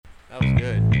That was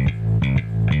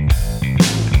good.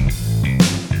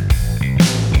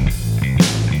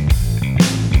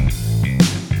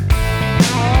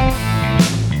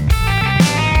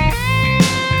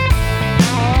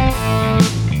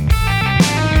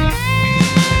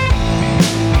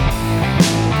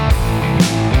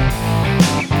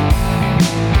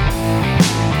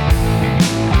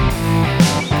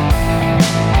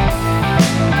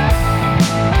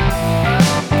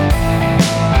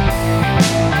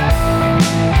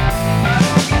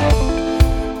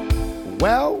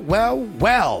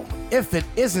 Well, if it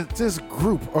isn't this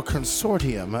group or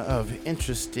consortium of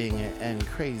interesting and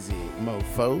crazy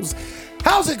mofos,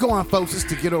 how's it going, folks? It's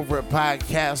the Get Over It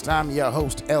podcast. I'm your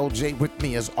host, LJ. With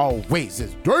me, as always,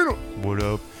 is Dana. What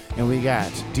up? And we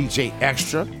got DJ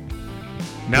Extra.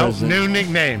 Nope, new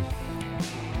nickname.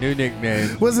 New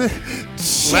nickname. Was it?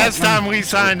 Last time we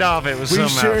signed off, it was we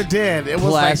something sure else. did. It was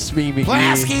Blasphemy like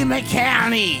Blasphemy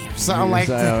County. Something like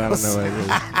that. I don't know what it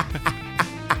is.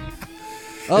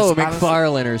 Oh, It's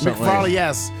McFarlane or something. McFarlane,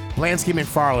 yes. Blansky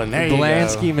McFarlane. There you go.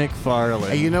 Blansky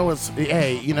McFarlane.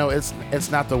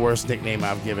 It's not the worst nickname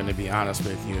I've given, to be honest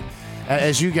with you.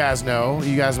 As you guys know,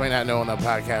 you guys may not know on the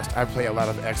podcast, I play a lot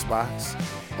of Xbox,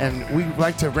 and we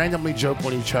like to randomly joke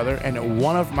with each other. And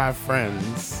one of my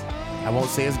friends, I won't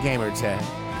say his gamer tag,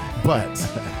 but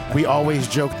we always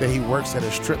joke that he works at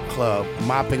a strip club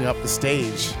mopping up the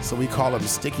stage, so we call him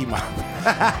Sticky Mop.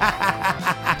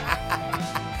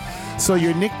 So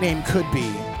your nickname could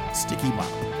be Sticky Mop.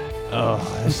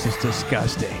 Oh, this is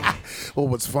disgusting. Well,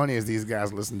 what's funny is these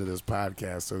guys listen to this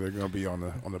podcast, so they're going to be on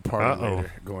the party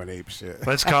later going ape shit.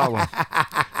 Let's call him.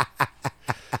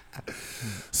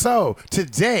 So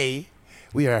today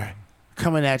we are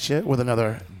coming at you with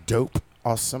another dope,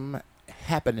 awesome,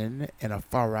 happening in a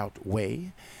far out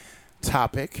way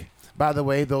topic. By the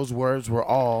way, those words were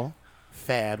all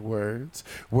fad words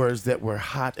that were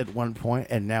hot at one point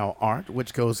and now aren't,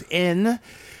 which goes in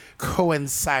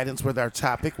coincidence with our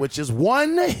topic, which is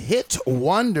one-hit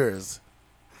wonders.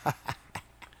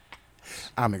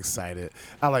 I'm excited.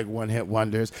 I like one-hit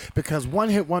wonders because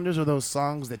one-hit wonders are those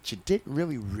songs that you didn't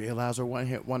really realize are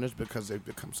one-hit wonders because they've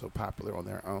become so popular on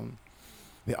their own.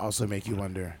 They also make you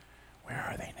wonder, where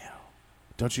are they now?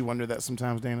 Don't you wonder that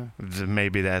sometimes, Dana?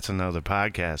 Maybe that's another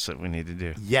podcast that we need to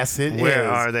do. Yes, it is. Where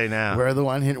are they now? Where are the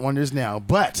one-hit wonders now?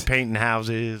 But Painting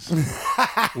houses,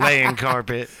 laying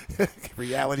carpet.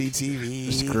 reality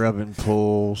TV. Scrubbing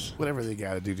pools. Whatever they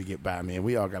got to do to get by, man.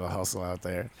 We all got to hustle out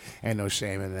there. Ain't no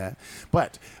shame in that.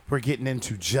 But we're getting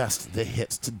into just the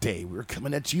hits today. We're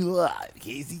coming at you live.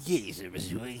 Casey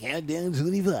Service Countdown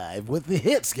 25 with the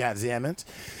hits, goddammit.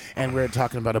 And we're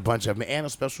talking about a bunch of them. And a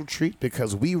special treat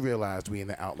because we realized we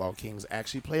in the Outlaw Kings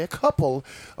actually play a couple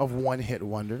of one-hit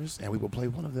wonders. And we will play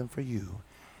one of them for you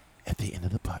at the end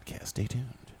of the podcast. Stay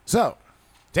tuned. So,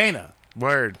 Dana.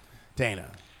 Word.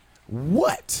 Dana,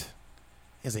 what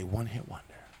is a one-hit wonder?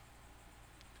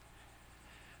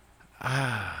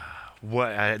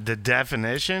 What, the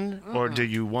definition, or do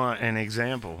you want an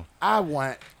example? I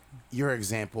want your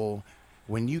example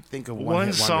when you think of one-hit One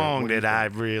wonder. song what do you that I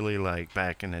think? really liked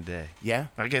back in the day. Yeah?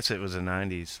 I guess it was the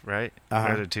 90s, right?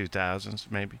 Uh-huh. Or the 2000s,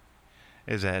 maybe.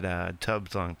 Is that Tub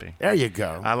Thumping. There you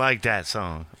go. I like that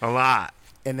song a lot.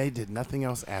 And they did nothing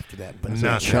else after that. But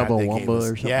Nothing. Chumbawamba or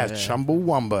something? Yeah, Yeah.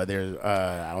 Chumbawamba. There's,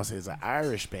 I don't say it's an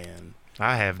Irish band.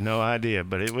 I have no idea,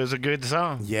 but it was a good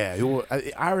song. Yeah,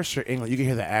 Irish or English, you can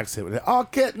hear the accent. With it. I'll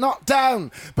get knocked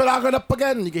down, but I'll get up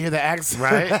again. You can hear the accent.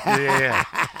 Right? Yeah.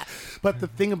 But the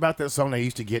thing about that song that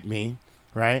used to get me,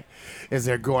 right, is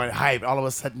they're going hype. All of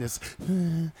a sudden, it's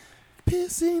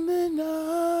pissing the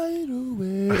night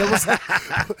away. That was like,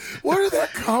 where did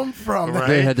that come from? Right.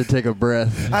 They had to take a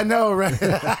breath. I know, right?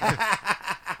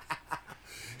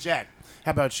 Jack,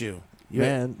 how about you?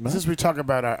 Man, Since we talk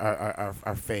about our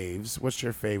faves, what's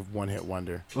your fave one-hit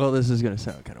wonder? Well, this is going to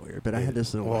sound kind of weird, but I had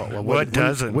this little... What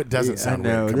doesn't? What doesn't I sound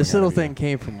know. weird? This coming out little of you? thing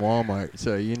came from Walmart,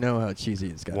 so you know how cheesy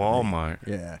it's got to be. Walmart.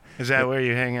 Yeah. Is that where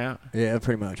you hang out? Yeah,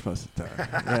 pretty much most of the time.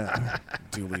 Yeah.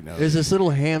 Duly noted. There's this little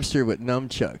hamster with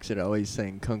nunchucks that always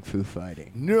sang Kung Fu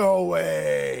Fighting. No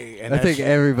way. And I think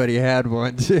everybody had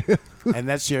one, too. and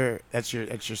that's your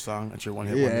song. That's your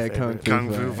one-hit Yeah, wonder.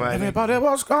 Kung Fu Fighting. Everybody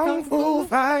was kung fu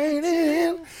fighting.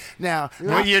 Now,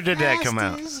 What year did that come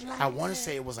out? I want to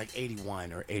say it was like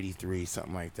 81 or 83,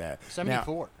 something like that.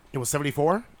 74. Now, it was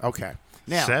 74? Okay.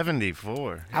 Now,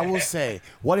 74. I will say,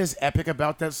 what is epic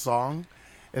about that song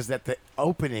is that the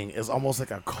opening is almost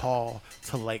like a call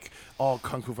to like all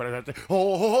kung fu fighters out there.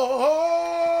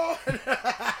 Oh,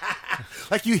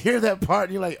 like you hear that part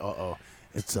and you're like, uh-oh,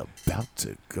 it's about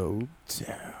to go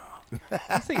down.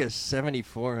 I think it's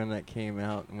 74 when that came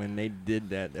out. When they did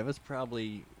that, that was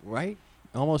probably right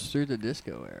almost through the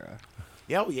disco era.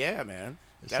 Yeah, yeah, man.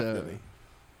 Definitely.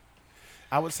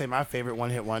 I would say my favorite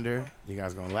one-hit wonder. You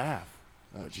guys gonna laugh,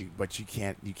 but you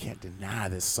can't deny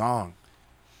this song.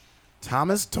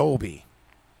 Thomas Dolby.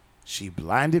 She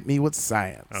blinded me with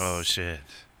science. Oh shit.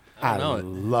 I know it.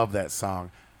 love that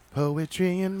song.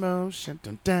 Poetry in motion.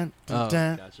 Dun, dun, dun,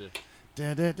 dun. Gotcha.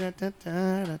 Dun, dun, dun, dun,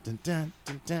 dun, dun, dun,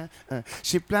 dun, dun.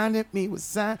 She blinded me with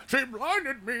science. She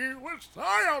blinded me with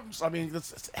science. I mean,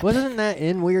 it's Wasn't that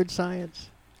in Weird Science?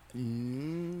 I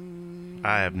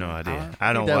have no idea.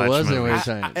 I don't that watch was in movies. Weird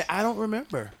Science. I don't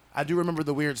remember. I do remember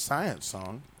the Weird Science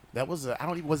song. That was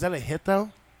was that a hit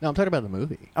though? No, I'm talking about the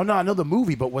movie. Oh no, I know the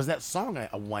movie, but was that song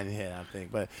a one hit? I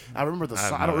think, but I remember the I have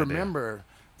song. no I don't idea. remember.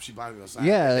 She blinded me with science.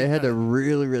 Yeah, they had the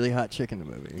really, really hot chick in the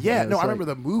movie. Yeah, no, it's I remember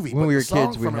the movie. when but we the were song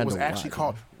kids, we from it had was to actually watch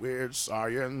called Weird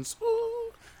Science.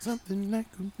 Ooh, something like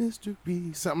a mystery,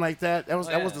 something like that. That was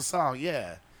the song.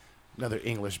 Yeah, another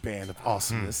English band of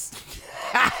awesomeness.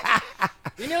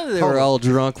 You know they were all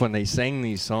drunk when they sang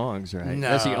these songs, right? No,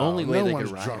 That's the only way no they one's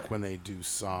could write drunk it. when they do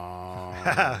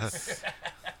songs.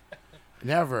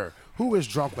 Never. Who is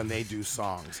drunk when they do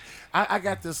songs? I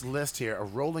got this list here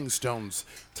of Rolling Stones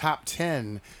top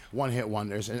 10 one-hit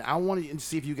wonders, and I want to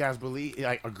see if you guys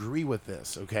agree with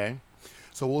this. Okay,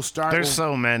 so we'll start. There's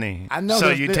so many. I know So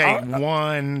there's- you there take are-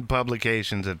 one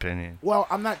publication's opinion Well,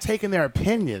 I'm not taking their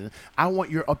opinion. I want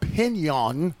your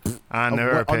opinion on of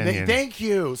their what- opinion. Thank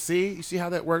you. You see how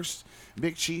that works,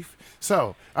 Big Chief?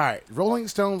 So, all right, Rolling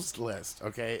Stones list,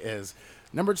 okay, is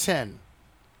number 10,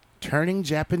 Turning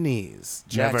Japanese.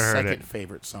 Never Jack's heard second it.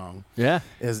 favorite song Yeah,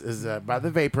 is by the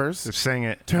Vapors. Sing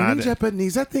it. Turning I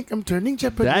Japanese. I think I'm turning that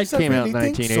Japanese. came I out in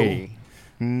really think so. 1980,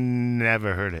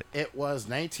 never heard it. It was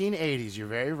 1980s. You're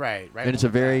very right. Right. and it's a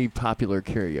on the very dot. popular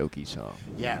karaoke song.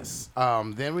 Yes.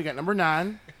 Then we got number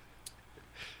 9,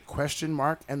 Question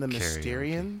Mark and the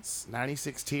Karaoke. Mysterians.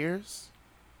 96 Tears.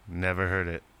 Never heard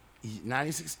it.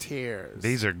 96 Tears.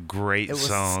 These are great It was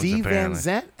songs. Steve Van apparently.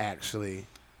 Zandt, actually.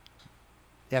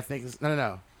 Yeah, I think it's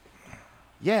no.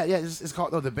 Yeah, it's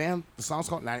called the song's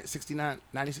called 96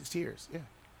 Tears. Yeah,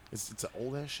 it's an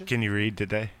old ass shit. Can you read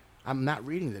today? I'm not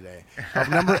reading today.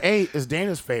 Number 8 is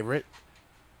Dana's favorite,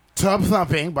 Tub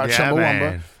Thumping by Yeah, Chumbawamba.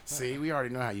 man. See, we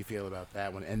already know how you feel about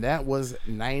that one, and that was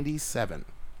 97.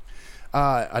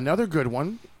 Another good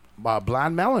one,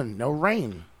 Blind Melon, No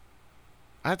Rain.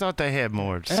 I thought they had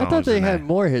more And songs. I thought they than had that.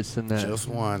 more hits than that. Just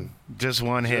one. Just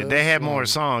one hit. Just They had more one.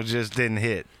 songs, just didn't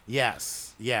hit.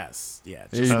 Yes, yeah.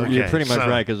 You're, Okay, you're pretty much so-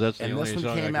 right because that's the And only this song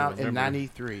one I came can out in remember.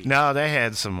 93. No, they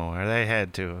had some more. They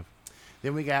had to.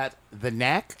 Then we got The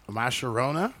Knack, My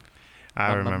Sharona.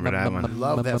 I remember that one.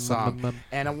 Love that song.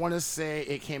 And I want to say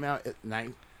it came out in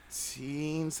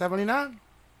 1979.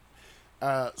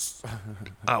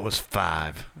 I was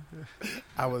 5.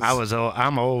 I was I was old.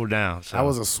 I'm old now. So I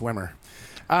was a swimmer.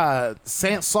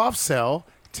 Soft Cell,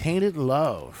 Tainted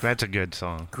Love. That's a good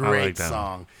song. I Great like that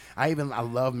song. I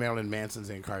love Marilyn Manson's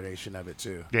incarnation of it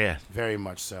too. One. Yeah. Very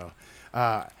much so.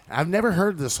 I've never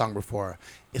heard this song before.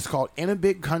 It's called In a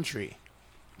Big Country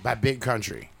by Big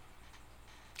Country.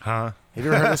 Huh? Have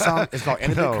you ever heard this song? It's called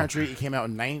In a No. Big Country. It came out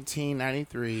in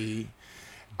 1993.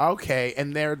 Okay,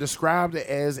 and they're described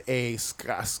as a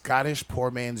Scottish poor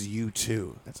man's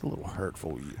U2. That's a little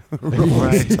hurtful.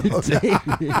 What's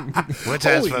that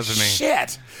Holy supposed to mean?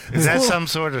 shit! Is that some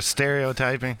sort of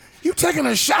stereotyping? You taking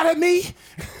a shot at me?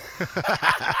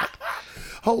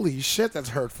 Holy shit, that's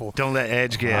hurtful. Don't let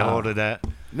Edge get hold of that.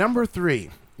 Number 3,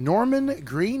 Norman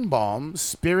Greenbaum,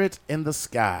 Spirit in the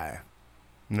Sky.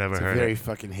 Never It's a heard very it.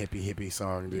 fucking hippie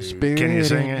song, dude. Spirit Can you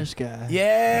sing in it? the sky.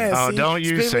 Yeah. Oh, see, don't you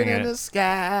spirit sing in it. the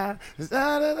sky.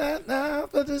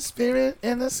 But the spirit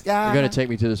in the sky. You're gonna take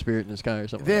me to the Spirit in the Sky or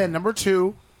something. Then number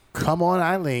 2, Come On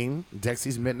Eileen,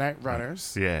 Dexy's Midnight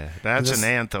Runners. Yeah, that's This- an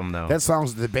anthem though. That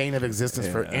song's the bane of existence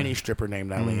for Yeah. any stripper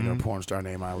named Eileen or Mhm. porn star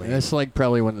named Eileen. That's like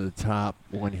probably one of the top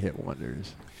one-hit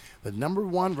wonders. The number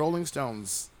 1 Rolling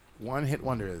Stones one-hit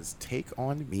wonder is Take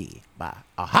On Me by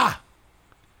Aha.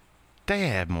 They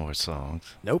had more songs.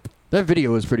 Nope. That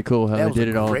video was pretty cool. How That they was did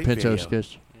a it all in great Pinto video.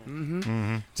 Sketch. Mm-hmm.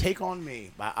 Mm-hmm. Take On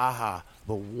Me by Aha.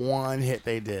 The one hit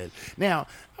they did. Now,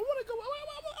 I want to go.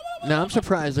 Now I'm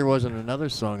surprised there wasn't another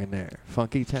song in there.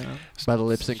 Funky Town by the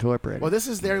Lips Incorporated. Well, this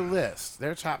is their list,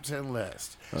 their top 10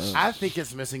 list. Oh. I think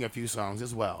it's missing a few songs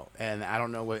as well, and I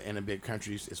don't know what In a Big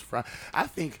Country is from. I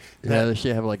think yeah, that they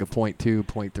should have like a 0.2,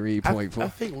 0.3, I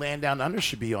 0.4. think Land Down Under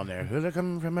should be on there. Who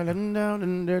come from a land down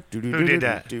under? Who did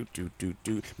that?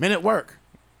 Men at Work.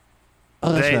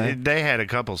 Oh, that's right. They had a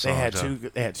couple songs.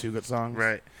 They had two good songs.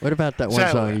 Right. What about that one So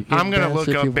song? You can I'm gonna dance look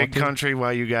if you up Big want to? Country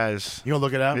while you guys. You gonna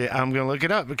look it up? Yeah, I'm gonna look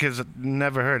it up because I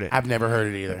never heard it. I've never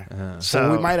heard it either. So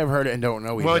Well, we might have heard it and don't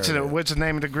know. what's the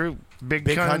name of the group? Big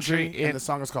Country and the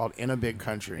song is called "In a Big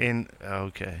Country."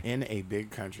 Okay. In a Big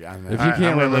Country. I don't If know. you I'm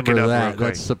can't gonna look it remember up real that, quick.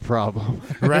 that's the problem.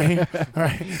 right?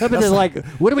 Right. But then, like,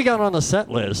 what do we got on the set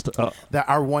list? That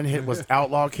our one hit was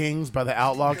 "Outlaw Kings" by the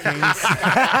Outlaw Kings.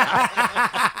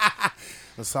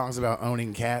 The song's about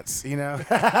owning cats, you know.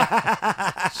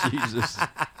 Jesus.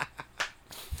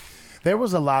 There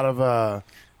was a lot of. I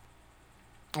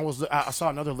saw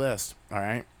another list. All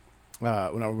right,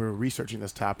 when we were researching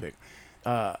this topic,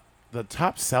 the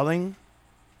top selling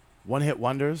one-hit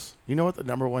wonders. You know what the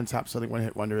number one top selling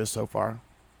one-hit wonder is so far?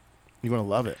 You're gonna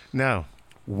love it. No.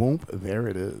 Whoop! There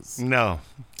it is. No.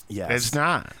 Yes, It's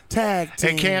not. Tag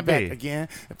team. It can't back be. again.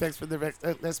 Effects for the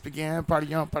let's begin.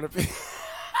 Party on, party.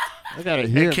 I gotta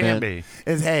hear It can't be.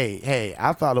 Is hey.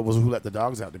 I thought it was Who Let the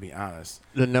Dogs Out. To be honest,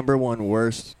 the number one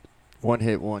worst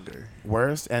one-hit wonder.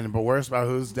 worst by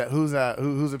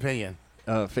whose opinion?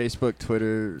 Facebook,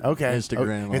 Twitter, Okay,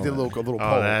 Instagram. It did a all little that.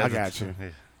 poll. that's- I got you.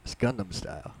 It's Gundam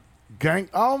style. Gang.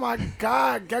 Oh my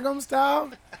God, Gangnam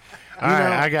Style. All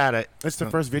right, I got it. It's the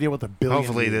first video with a billion.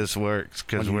 Hopefully views this works on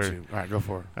because we're. YouTube. All right, go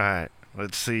for it. All right.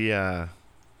 Let's see.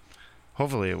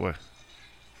 Hopefully it works.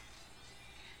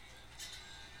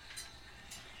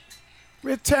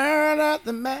 Return of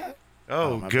the Mac.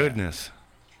 Oh, my bad. goodness.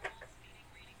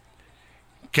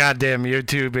 Goddamn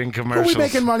YouTube and Who commercials. we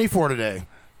making money for today?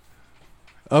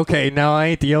 Okay, now I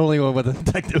ain't the only one with a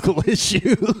technical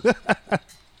issue.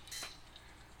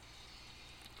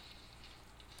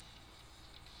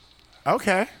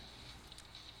 Okay.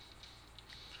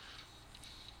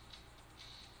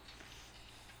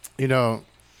 You know,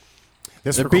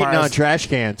 this They're beating on requires trash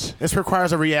cans. this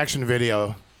requires a reaction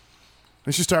video.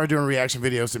 We should start doing reaction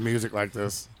videos to music like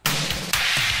this.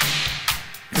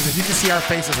 Because if you can see our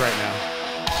faces right now.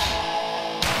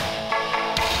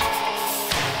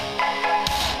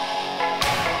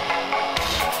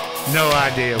 No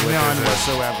idea what None this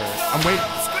is. whatsoever. I'm waiting.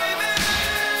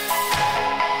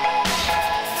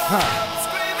 Huh.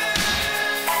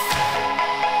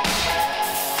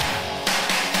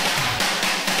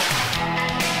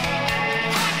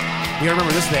 You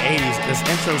remember, this is the 80s. This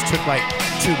intros took like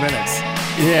 2 minutes.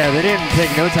 Yeah, they didn't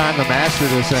take no time to master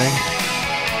this thing.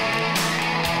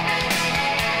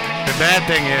 The bad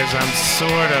thing is I'm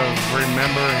sort of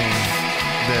remembering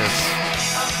this.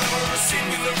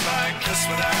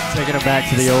 Taking them back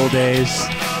to the old days.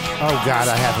 Oh, God,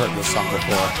 I have heard this song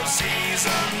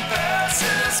before.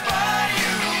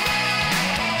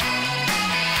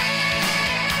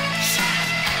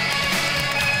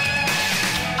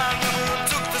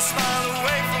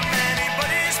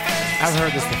 I've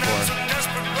heard this before.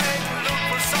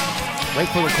 Wait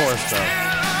for the chorus, though.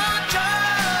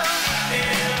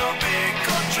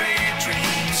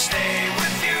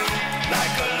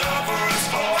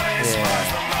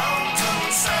 Yeah.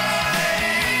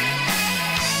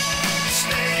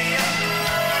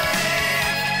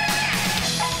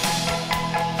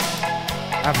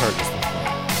 I've heard this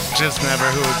before. Just never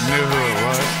knew who it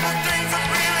was.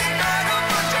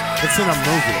 It's in a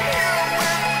movie.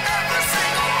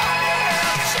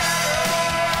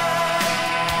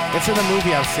 It's in a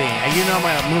movie I've seen. And you know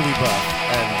I'm a movie buff.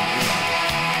 And,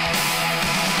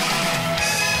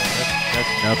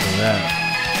 That's enough of that.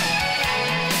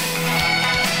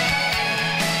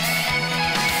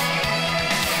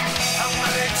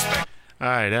 All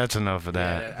right, that's enough of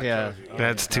that. Yeah.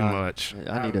 That's too much.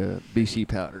 I need a BC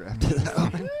powder after that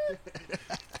one.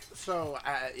 So,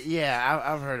 yeah,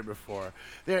 I've heard it before.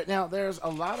 There's a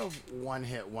lot of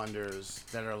one-hit wonders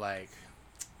that are like,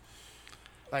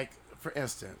 for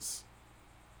instance,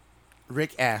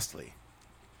 Rick Astley.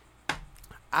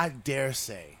 I dare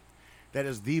say that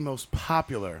is the most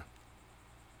popular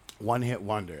one-hit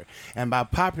wonder. And by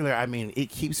popular, I mean it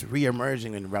keeps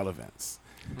reemerging in relevance.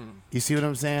 You see what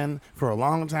I'm saying? For a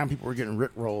long time, people were getting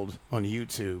rickrolled on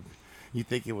YouTube. You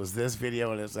think it was this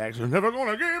video, and it's actually "Never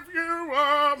Gonna Give You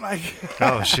Up." Like,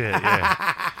 Oh, shit,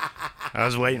 yeah. I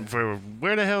was waiting for,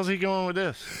 where the hell's he going with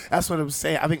this? that's what I'm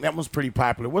saying. I think that one's pretty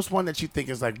popular. What's one that you think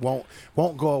is like won't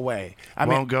go away?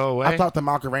 Won't go away? I thought the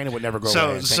Macarena would never go away. So,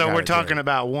 and thank so God we're it talking did.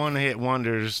 about one-hit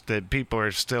wonders that people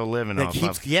are still living That off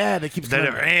keeps, of. yeah, that keeps That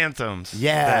coming. are anthems.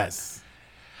 Yes.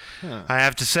 That- I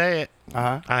have to say it.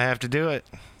 Uh-huh. I have to do it.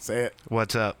 Say it.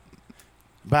 What's up?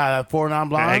 By Four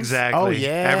Non-Blondes? Exactly. Oh,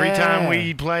 yeah. Every time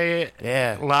we play it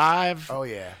Yeah. live, Oh,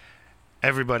 yeah.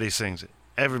 everybody sings it.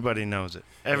 Everybody knows it.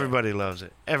 Everybody loves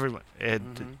it. Everybody. It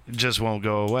just won't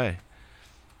go away.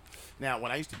 Now,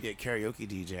 when I used to be a karaoke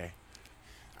DJ,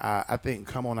 I think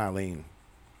 "Come On Eileen"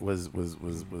 was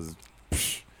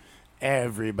psh,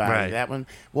 everybody. Right. That one.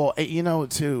 Well,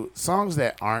 too, songs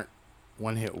that aren't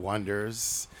one-hit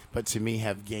wonders, but to me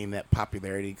have gained that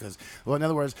popularity because, well, in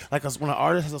other words, like when an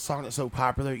artist has a song that's so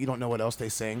popular, you don't know what else they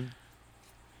sing.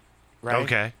 Right.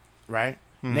 Okay. Right.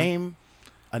 Mhm. Name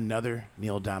another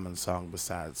Neil Diamond song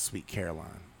besides "Sweet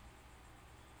Caroline."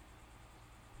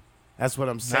 That's what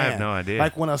I'm saying. I have no idea.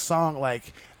 Like when a song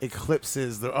like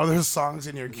eclipses the other songs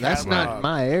in your catalog. That's not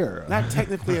my era. Not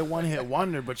technically a one-hit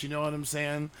wonder, but you know what I'm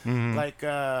saying? Mhm. Like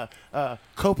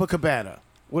Copacabana.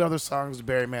 What other songs do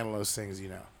Barry Manilow sings, you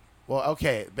know? Well,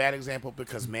 okay, bad example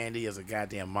because Mandy is a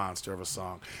goddamn monster of a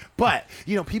song. But,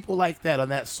 people like that on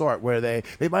that sort where they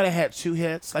might have had 2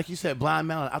 hits. Like you said, Blind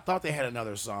Melon, I thought they had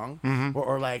another song. Mhm.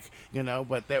 Or like,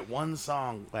 but that one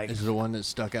song, like... Is the one that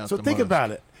stuck out So the think most.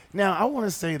 about it. Now, I want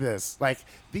to say this. Like,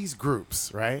 these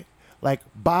groups, right? Like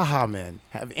Baha Men.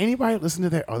 Have anybody listened to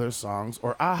their other songs?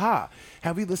 Or Aha?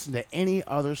 Have we listened to any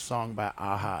other song by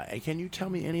Aha? And can you tell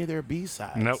me any of their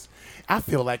B-sides? Nope. I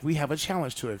feel like we have a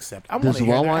challenge to accept. I want Does to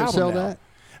hear their Walmart album sell now. that?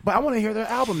 But I want to hear their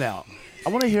album now. I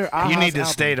want to hear Aha's You need to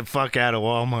album. stay the fuck out of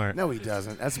Walmart. No, he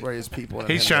doesn't. That's where his people are.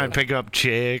 He's trying to pick up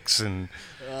chicks and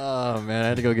Oh man, I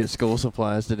had to go get school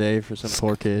supplies today for some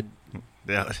poor kid.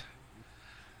 yeah.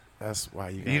 That's why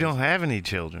you guys... You don't have any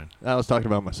children. I was talking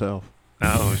about myself.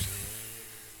 Oh,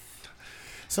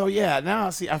 So yeah, now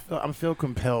see, I feel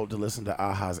compelled to listen to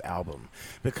Aha's album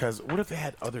because what if they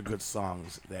had other good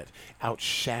songs that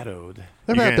outshadowed?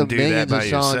 What You're about gonna the do that millions of by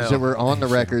songs yourself. that were on the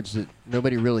records that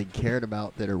nobody really cared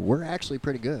about that were actually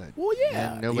pretty good? Well,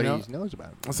 yeah, and nobody knows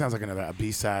about. That sounds like another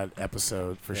B-side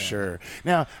episode for Yeah. sure.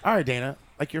 Now, all right, Dana,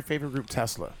 like your favorite group,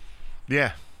 Tesla.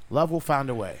 yeah. Love will find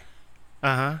a way,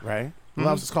 Uh-huh. right? Mhm.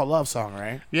 Love's it's called Love Song,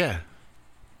 right? Yeah.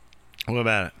 What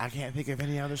about it? I can't think of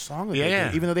any other song that Yeah. they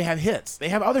do, even though they have hits. They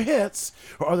have other hits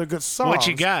or other good songs. What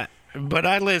you got? But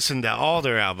I listened to all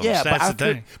their albums. Yeah, That's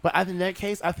the but thing. in that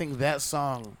case, I think that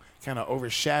song kind of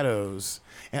overshadows.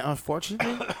 And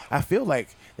unfortunately, I feel like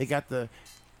they got the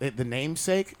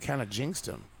namesake kind of jinxed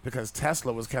them because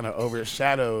Tesla was kind of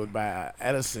overshadowed by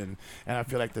Edison, and I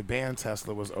feel like the band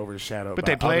Tesla was overshadowed But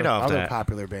by they played other, off other that.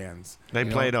 popular bands. They you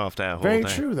know? played off that whole Very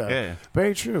thing. true, though. Yeah.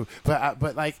 Very true.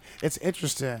 But like, it's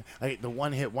interesting, like the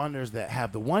one-hit wonders that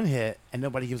have the one hit and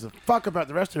nobody gives a fuck about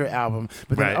the rest of their album.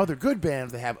 But then Right. other good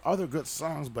bands that have other good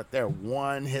songs, but their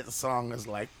one-hit song is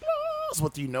like, that's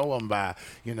what you know them by.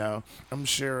 I'm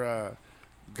sure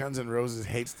Guns N' Roses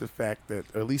hates the fact that,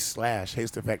 or at least Slash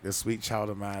hates the fact that "Sweet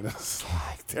Child of Mine" is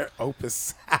like their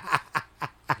opus.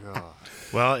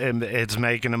 Well, it's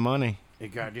making the money.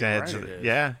 It goddamn That's, right it is.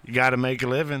 yeah, you got to make a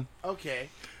living. Okay.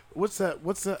 What's a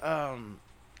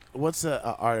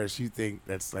artist you think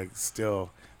that's like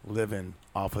still living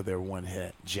off of their one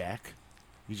hit? Jack?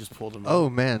 You just pulled him Oh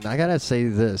up. man, I gotta say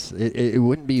this. It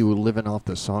wouldn't be living off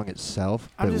the song itself,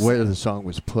 I'm but just where saying. the song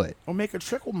was put. Or make a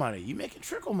trickle money. You making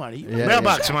trickle money. You Yeah, make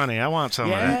Mailbox Jack. money. I want some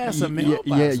of that. Yeah, some mailbox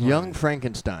yeah, money. Young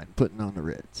Frankenstein putting on the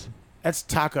Ritz. That's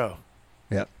Taco.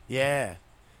 Yep. Yeah.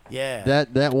 Yeah.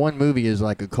 That one movie is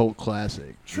like a cult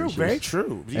classic. True, It's very just-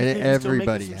 true. Do you and think he's still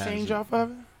everybody making some has change it. off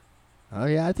of it? Oh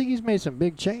yeah, I think he's made some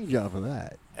big change off of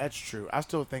that. That's true. I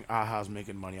still think Aha's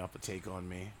making money off of Take On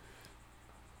Me.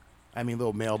 I mean,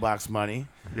 little mailbox money.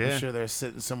 Yeah. I'm sure they're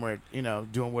sitting somewhere,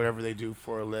 doing whatever they do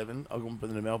for a living. I'll go and put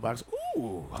it in the mailbox.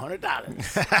 Ooh, $100.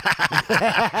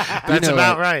 That's know,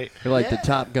 about like- right. Like the Yeah.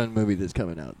 Top Gun movie that's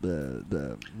coming out,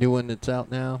 the new one that's out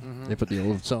now. Mhm. They put the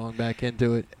old song back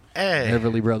into it, Hey,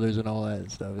 Everly Brothers and all that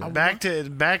stuff. Back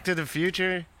to the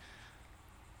Future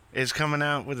is coming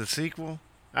out with a sequel.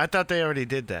 I thought they already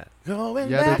did that. Going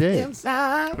Yeah, they back did.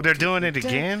 inside. They're doing it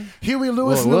again? Huey Well,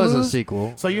 Lewis it and the was a News.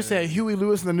 sequel. So you said Huey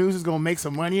Lewis and the News is going to make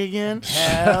some money again?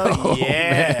 Hell Oh, yeah.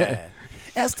 man.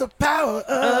 That's the power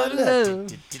of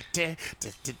love.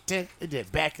 They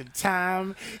did Back in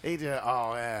Time. They did,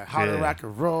 Hard Yeah. Rock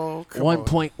and Roll. Come on.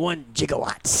 1.1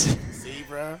 gigawatts.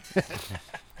 Zebra.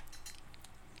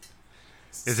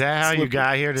 Is that how you Slippery-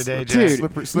 got here today, Jack? Dude,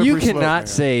 Slippery you slope, cannot man.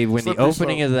 say when Slippery the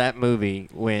opening slope. of that movie,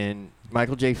 when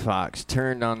Michael J. Fox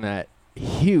turned on that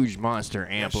huge monster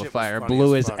shit was amplifier, funny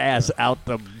blew as his fuck, ass bro. out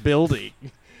the building.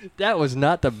 That was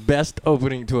not the best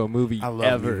opening to a movie I love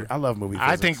ever. movie. I love movie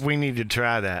I physics. think we need to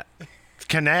try that.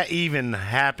 Can that even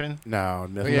happen? No.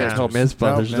 Yeah, it's called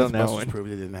Mythbusters. No, on that Mythbusters one.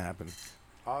 proved it didn't happen.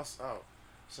 Also,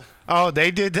 Oh,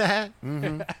 they did that?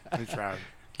 mm-hmm. We tried.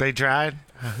 They tried?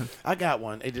 I got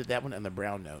one. They did that one and the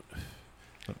brown note.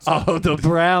 Oh, the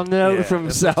brown note Yeah, from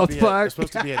it's supposed to South be Park. It's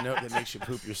supposed to be a note that makes you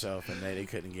poop yourself, and they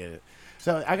couldn't get it.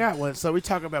 So I got one. So we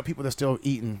talk about people that still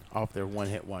eating off their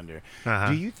one-hit wonder. Uh-huh.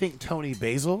 Do you think Tony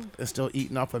Basil is still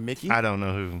eating off of Mickey? I don't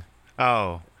know who.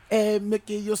 Oh, Hey,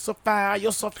 Mickey, you're so fire,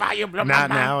 blah, blah, not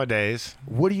blah. nowadays.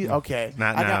 What do you? Okay,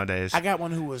 Not nowadays. I got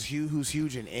one who's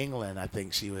huge in England. I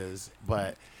think she was,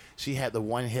 but she had the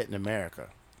one hit in America.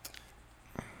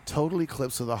 Total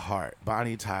Eclipse of the Heart,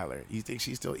 Bonnie Tyler. You think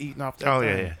she's still eating off that? Oh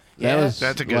thing? yeah.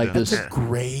 That's a good like one. this. That's a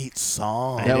great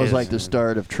song. That It was is. like the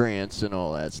start of trance and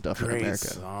all that stuff in Great America.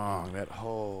 song. That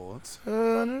whole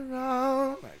turn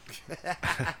around.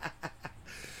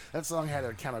 That song had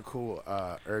a kind of cool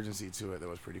urgency to it that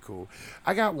was pretty cool.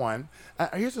 I got one.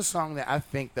 Here's a song that I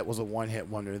think that was a one-hit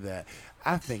wonder that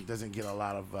I think doesn't get a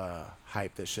lot of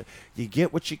hype. That should. You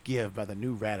Get What You Give by the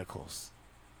New Radicals.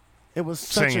 It was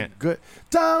such Sing a it. good.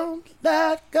 Don't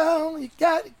let go. You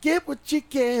gotta get what you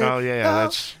give. Oh, yeah,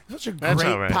 that's such a that's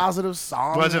great all right. positive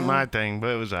song. Wasn't man. my thing, but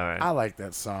it was all right. I like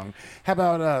that song. How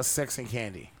about Sex and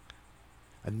Candy?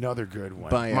 Another good one.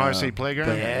 By, Marcy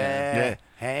Playground. yeah. Yeah.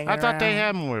 Hang I thought they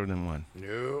around. had more than one.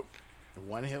 Nope.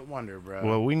 One hit wonder, bro.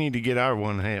 Well, we need to get our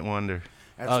one-hit wonder.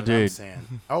 That's Oh, what I'm dude. saying.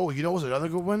 Oh, you know what's another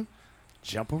good one?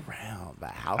 Jump Around by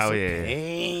House Oh, of yeah.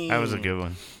 Pain. That was a good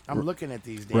one. I'm looking at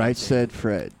these. damn Right things. said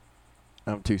Fred.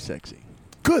 I'm too sexy.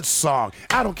 Good song.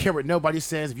 I don't care what nobody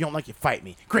says. If you don't like it, fight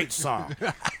me. Great song.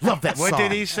 Love that What song.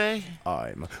 did he say?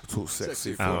 I'm too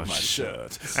sexy for Oh, my shit. shirt.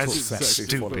 That's Too sexy for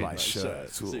stupid. my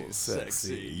shirt. Too Too sexy.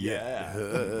 sexy, Yeah.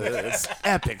 It's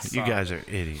epic song. You guys are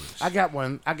idiots. I got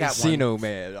one. Casino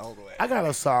man all the way. I got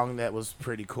a song that was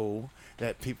pretty cool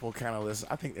that people kind of listen.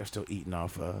 I think they're still eating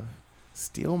off of.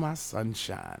 Steal My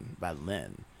Sunshine by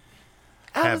Lynn.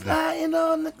 I Have was that. lying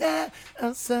on the ground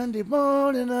on Sunday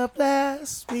morning of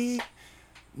last week.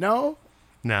 No?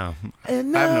 No,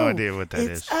 And I have no no, idea what that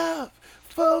it's is. up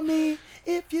for me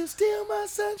if you steal my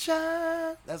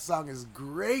sunshine. That song is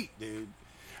great, dude.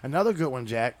 Another good one,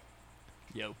 Jack.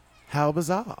 Yo. How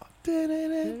Bizarre.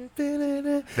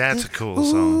 That's a cool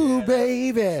song. Ooh,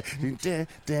 baby.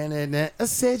 I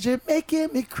said you're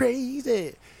making me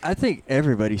crazy. I think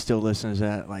everybody still listens to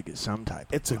that like it's some type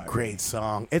of It's a party. great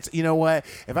song. It's, you know what?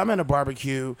 If I'm at a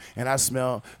barbecue and I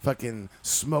smell fucking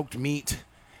smoked meat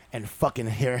and fucking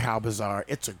hear How Bizarre,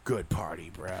 it's a good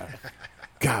party, bruh.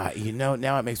 God, you know,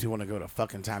 now it makes me want to go to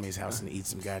fucking Tommy's house and eat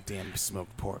some goddamn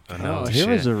smoked pork. Oh, Oh, shit. here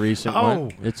was a recent Oh.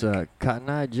 one. It's a Cotton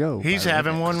Eye Joe. He's by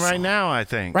having Redneck. one right now, I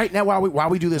think. Right now, while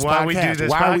we do this While podcast, we do this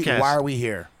why podcast. are we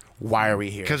here? Why are we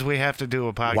here? Because we have to do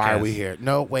a podcast. Why are we here?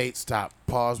 No, wait, stop.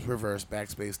 Pause, reverse,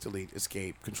 backspace, delete,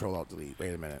 escape, control, alt, delete.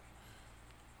 Wait a minute.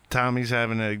 Tommy's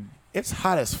having a. It's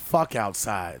hot as fuck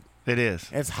outside. It is.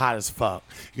 It's hot as fuck.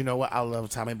 You know what? I love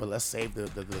Tommy, but let's save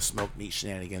the smoked meat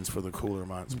shenanigans for the cooler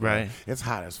months. Bro. Right. It's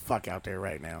hot as fuck out there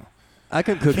right now. I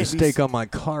could cook a Can't be steak s- on my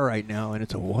car right now, and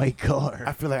it's a white I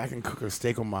car. feel like I can cook a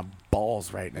steak on my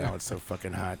balls right now. It's so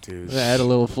fucking hot, dude. Add a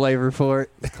little flavor for it.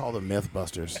 It's called the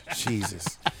Mythbusters.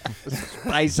 Jesus.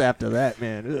 Spice after that,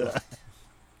 man. Ugh.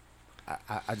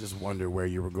 I just wonder where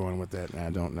you were going with that, and I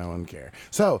don't know and care.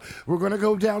 So we're gonna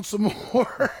go down some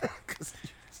more. 'Cause-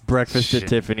 Breakfast Shit. at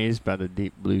Tiffany's by the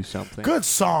Deep Blue something. Good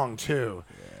song too.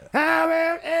 I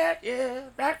will eat you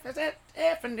breakfast at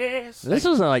Tiffany's. This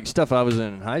was like stuff I was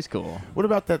in high school. What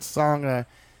about that song?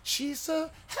 She's so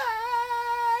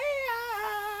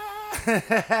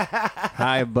high.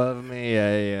 High above me,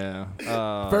 yeah.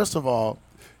 First of all,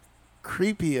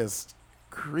 creepiest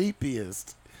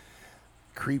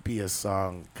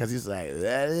song, because he's like,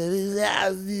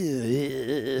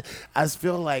 I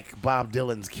feel like Bob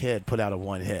Dylan's kid put out a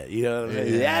one hit. You know what I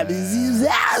mean?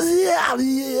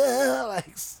 Like,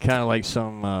 kind of like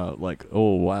some like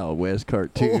old Wild West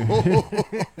cartoon.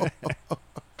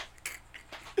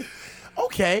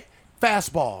 okay,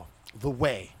 fastball, the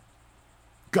way,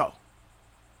 go.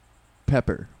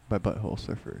 Pepper by Butthole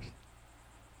Surfers.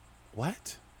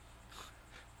 What?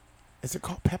 Is it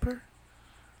called Pepper?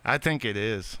 I think it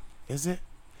is. Is it?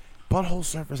 Butthole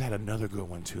Surfers had another good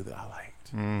one too that I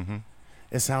liked. Mm-hmm.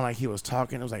 It sounded like he was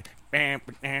talking. It was like, I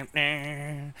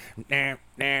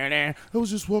was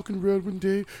just walking around one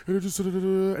day, and it just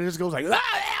goes like,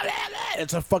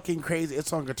 it's a fucking crazy.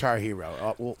 It's on Guitar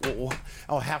Hero.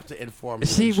 I'll have to inform you.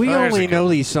 See, we There's only a good know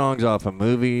one. these songs off of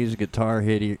movies, guitar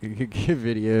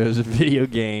videos, video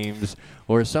games,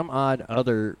 or some odd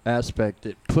other aspect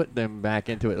that put them back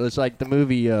into it. It's like the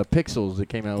movie Pixels that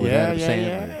came out with Adam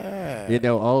Sandler. yeah. You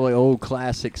know, all the old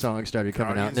classic songs started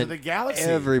coming out, Guardians and of then the Galaxy.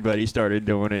 everybody started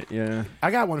doing it. Yeah. I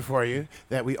got one for you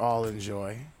that we all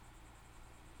enjoy.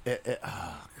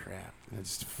 Oh crap!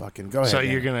 Just fucking go ahead. So man.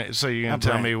 you're gonna I'm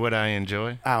tell Brian. me what I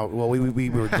enjoy? Oh, well, we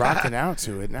were rocking out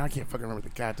to it. Now I can't fucking remember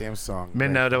the goddamn song.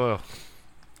 Midnight Oil.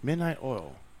 Midnight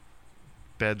Oil.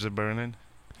 Beds Are Burning.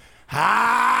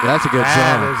 Ah, That's a good song.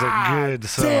 That is a good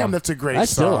song. Damn, that's a great song. I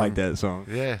still like that song.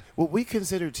 Yeah. Well, we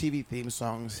consider TV theme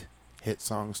songs hit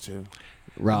songs too.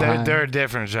 They're a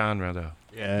different genre, though.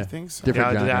 Yeah. You think so?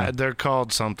 Different genre. They're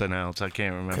called something else. I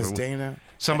can't remember. Because Dana.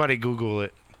 Somebody Google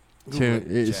it.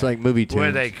 It's Jack. like movie tunes.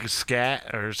 Where they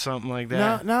scat or something like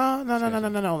that. No.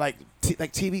 Like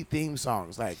TV theme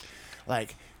songs. Like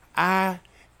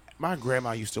my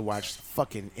grandma used to watch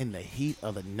fucking In the Heat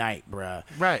of the Night, bruh.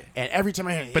 Right. And every time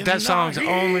I hear But that song's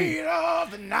only- Heat of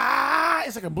the Night,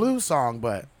 it's like a blues song,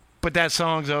 but But that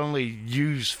song's only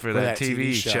used for that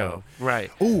TV show. Right.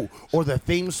 ooh, or the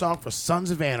theme song for Sons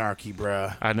of Anarchy,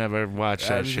 bruh. I never watched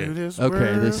that shit. Okay,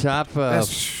 the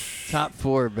That's- top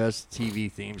 4 best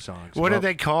TV theme songs. What are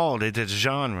they called? It's a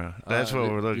genre. That's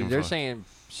what we're looking They're for. saying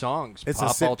songs. It's a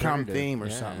pop sitcom alternative. theme or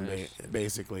Yeah, something, it's-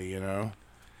 basically, you know.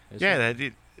 it's Yeah, a-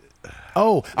 that. Oh,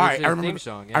 all right. It's I a remember. theme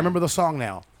song, yeah. I remember the song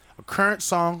now. A current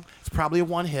song. It's probably a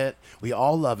one hit. We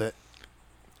all love it.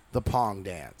 The Pong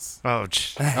Dance. Oh,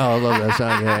 Oh, I love that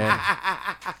song.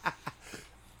 Yeah.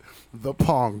 The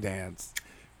Pong Dance.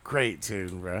 Great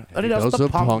tune, bro. He does the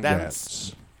Pong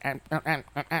dance.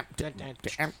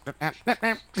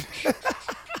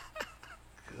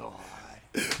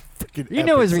 You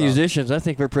know, as musicians, I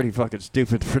think we're pretty fucking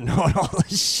stupid for knowing all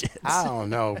this shit. I don't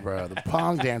know, bro. The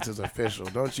Pong Dance is official.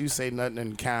 Don't you say nothing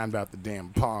in kind about the damn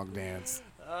Pong Dance.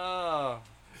 Oh.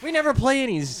 We never play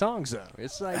any songs, though.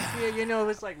 It's like, yeah,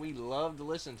 it's like we love to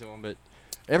listen to them, but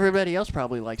everybody else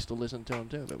probably likes to listen to them,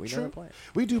 too, but we never play it.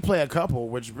 We do play a couple,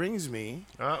 which brings me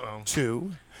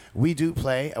to, we do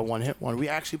play a one-hit one. We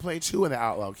actually play 2 of the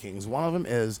Outlaw Kings. One of them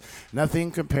is Nothing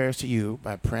Compares to You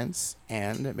by Prince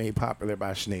and made popular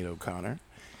by Sinead O'Connor.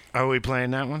 Are we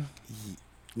playing that one?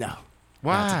 No.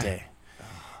 Why? Not today.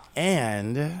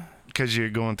 And... Because you're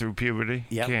going through puberty?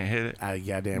 Yep. Can't hit it?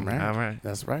 Goddamn right. All right.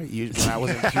 That's right. When I was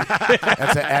in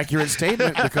that's an accurate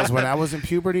statement because when I was in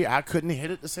puberty, I couldn't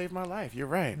hit it to save my life. You're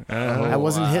right. I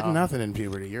wasn't hitting nothing in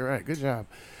puberty. You're right. Good job.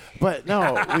 But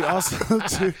no, we also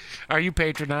do. Are you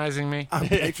patronizing me? I'm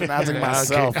patronizing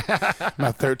myself,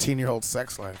 my 13-year-old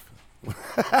sex life,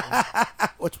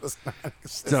 which was not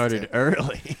Started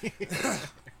early.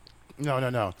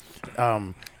 No.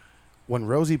 When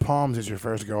Rosie Palms is your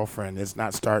first girlfriend, it's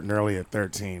not starting early at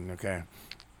 13, okay?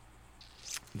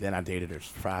 Then I dated her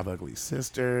 5 ugly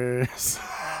sisters.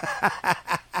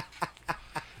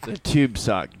 The tube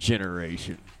sock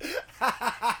generation.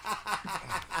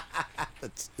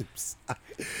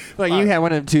 Well, you had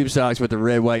one of them tube socks with the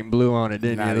red, white, and blue on it,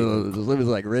 didn't Not you? It was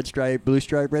like red stripe, blue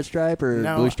stripe, red stripe, or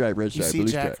No, blue stripe, red stripe, you see, blue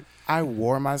Jack, stripe? I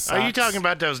wore my socks. Are you talking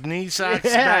about those knee socks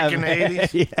Yeah, back in the man.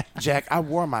 80s? Yeah. Jack, I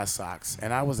wore my socks,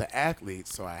 and I was an athlete,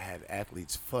 so I had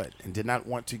athlete's foot and did not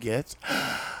want to get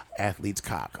athlete's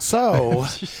cock. So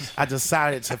I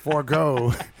decided to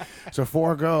forego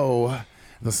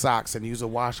the socks and use a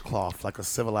washcloth like a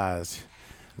civilized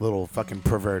little fucking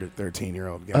perverted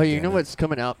 13-year-old guy. Oh, you know what's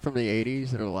coming out from the 80s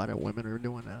that a lot of women are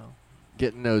doing now?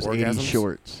 Getting those 80s Orgasms?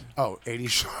 shorts. Oh, 80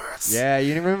 shorts. Yeah,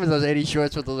 you remember those 80s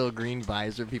shorts with the little green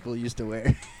visor people used to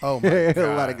wear? Oh my A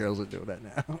god. lot of girls are doing that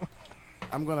now.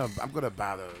 I'm gonna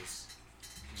buy those,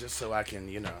 just so I can,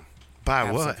 Buy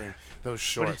have what? something. Those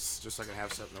shorts, just so I can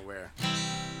have something to wear.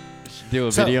 Do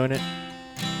a So- video in it.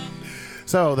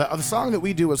 So the song that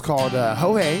we do is called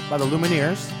 "Ho Hey" by the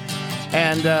Lumineers,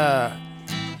 and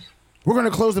we're going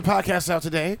to close the podcast out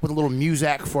today with a little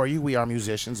music for you. We are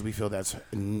musicians; we feel that's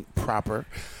proper,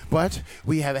 but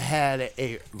we have had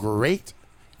a great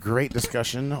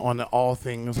discussion on all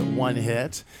things one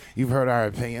hit. You've heard our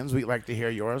opinions. We'd like to hear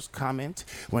yours. Comment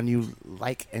when you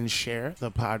like and share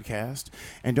the podcast,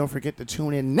 and don't forget to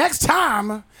tune in next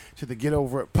time to the Get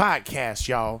Over It podcast,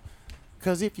 y'all.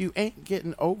 Because if you ain't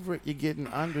getting over it, you're getting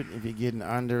under it. If you're getting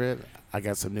under it, I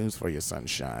got some news for you,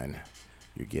 sunshine.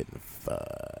 You're getting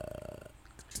fucked.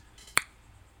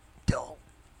 Don't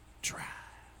try.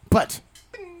 But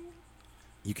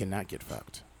you cannot get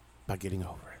fucked by getting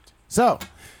over it. So,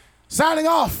 signing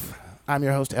off, I'm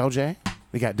your host, LJ.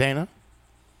 We got Dana.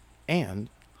 And,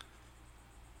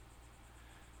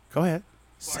 go ahead.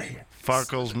 Say it.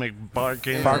 Farkles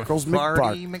McBarkin. Barkles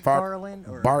Barty McFarland,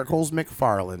 or- Barkles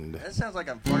McFarland. That sounds like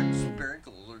I'm farting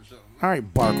sprinkles or something. All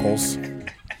right, Barkles.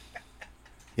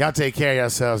 Y'all take care of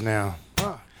yourselves now.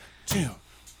 1, 2,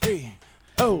 3.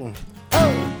 Oh,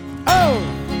 oh, oh.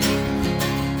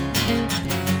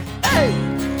 Hey.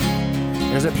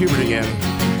 There's that puberty again.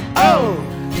 Oh.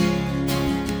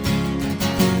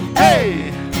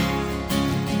 Hey.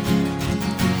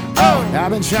 Oh. I've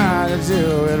been trying to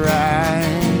do it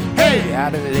right. Hey.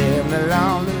 I've been living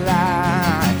along the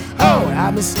line. Oh.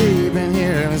 I've been sleeping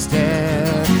here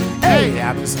instead. Hey. Hey,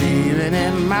 I've been sleeping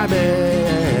in my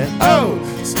bed. Oh,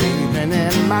 sleeping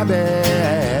in my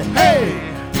bed. Hey.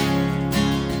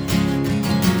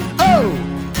 Oh.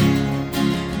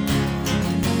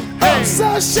 Oh,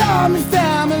 so show me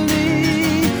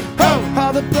family. Oh,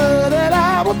 all the blood that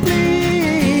I will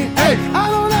bleed. Hey, I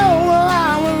don't know where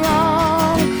I went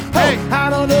wrong. Hey, I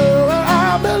don't know where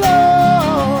I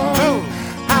belong. Oh,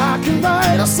 I can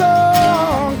write a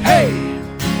song. Hey,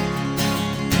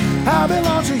 I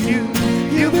belong to you.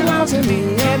 You belong to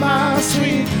me, and my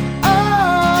sweet.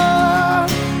 Oh,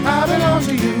 I belong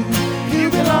to you.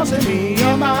 You belong to me,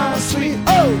 you're my sweet.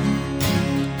 Oh,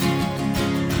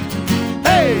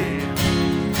 hey.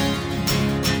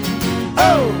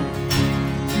 Oh,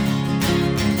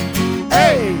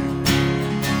 hey.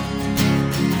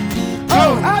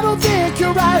 Oh, I don't think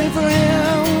you're right for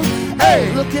him.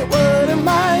 Hey, look at what it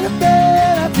might have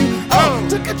been if you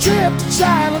took a trip to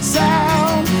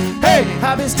Chinatown. Hey,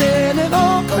 I've been standing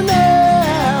on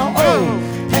Cornell. Oh,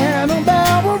 and on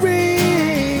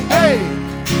Bowery. Hey.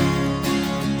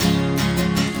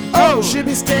 Oh, she'll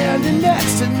be standing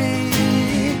next to me.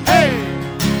 Hey.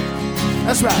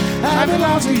 That's right, I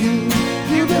belong to you,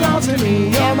 you belong to me,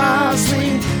 you're my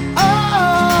sweet.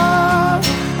 Oh,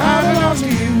 I belong to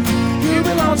you, you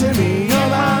belong to me, you're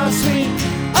my sweet.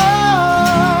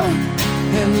 Oh,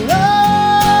 and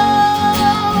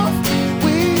love,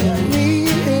 we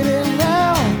need it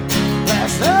now.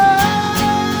 Let's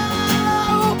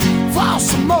love for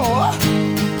some more.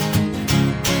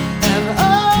 And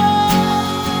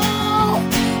oh,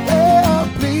 they're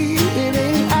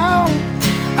bleeding out.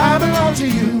 I belong to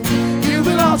you, you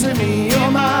belong to me,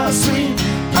 you're my sweet.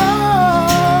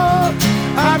 Oh,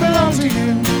 I belong to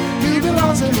you, you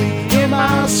belong to me, you're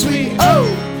my sweet. Oh,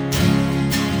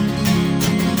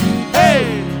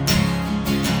 hey,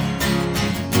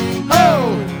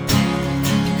 oh,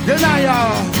 good night,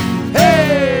 y'all. Hey,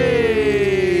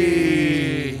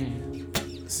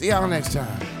 see y'all next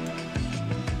time.